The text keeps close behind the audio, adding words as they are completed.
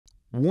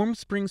Warm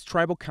Springs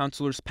tribal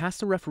councilors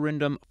passed a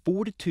referendum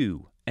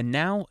 4-2, and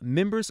now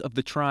members of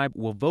the tribe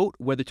will vote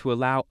whether to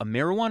allow a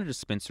marijuana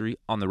dispensary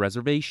on the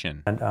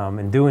reservation. And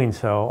in doing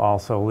so,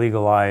 also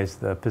legalize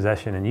the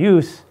possession and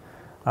use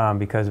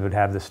because it would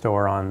have the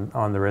store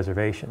on the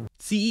reservation.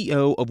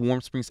 CEO of Warm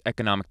Springs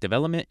Economic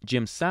Development,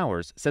 Jim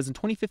Sowers, says in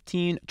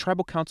 2015,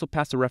 Tribal Council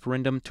passed a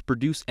referendum to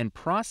produce and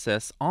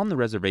process on the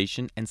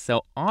reservation and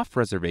sell off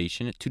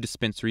reservation to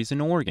dispensaries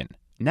in Oregon.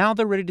 Now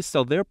they're ready to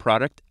sell their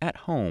product at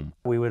home.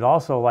 We would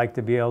also like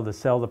to be able to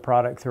sell the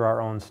product through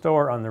our own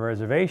store on the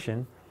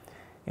reservation,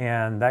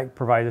 and that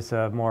provides us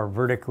a more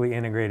vertically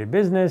integrated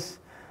business,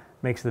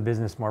 makes the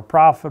business more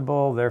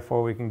profitable,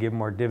 therefore we can give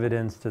more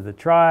dividends to the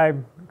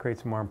tribe,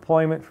 creates more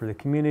employment for the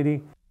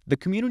community. The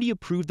community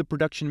approved the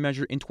production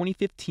measure in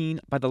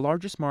 2015 by the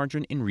largest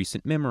margin in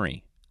recent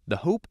memory. The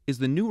hope is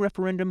the new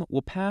referendum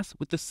will pass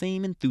with the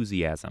same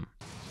enthusiasm.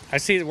 I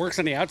see it works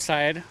on the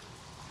outside,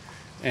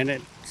 and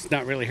it's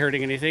not really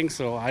hurting anything,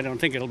 so I don't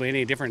think it'll be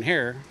any different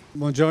here.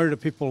 Majority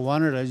of people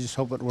want it. I just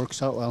hope it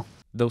works out well.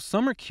 Though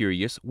some are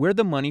curious where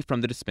the money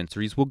from the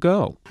dispensaries will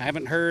go. I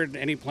haven't heard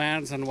any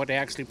plans on what they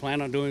actually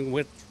plan on doing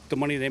with the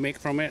money they make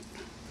from it.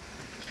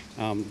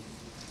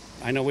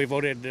 I know we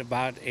voted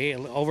about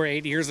over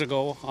 8 years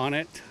ago on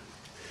it,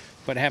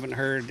 but haven't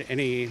heard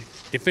any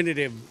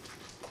definitive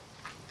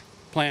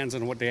plans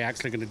on what they're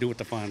actually going to do with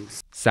the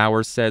funds.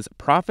 Sowers says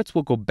profits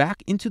will go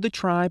back into the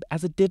tribe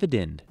as a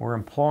dividend. We're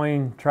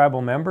employing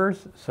tribal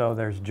members, so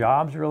there's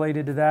jobs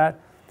related to that.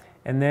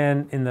 And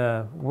then in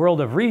the world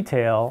of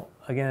retail,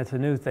 again, it's a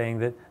new thing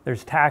that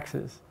there's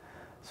taxes.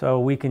 So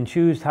we can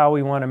choose how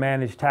we want to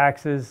manage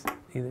taxes,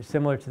 either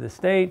similar to the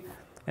state,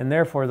 and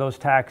therefore those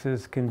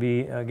taxes can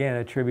be, again,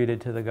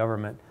 attributed to the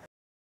government.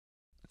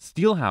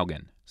 Steele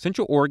Haugen,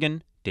 Central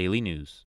Oregon Daily News.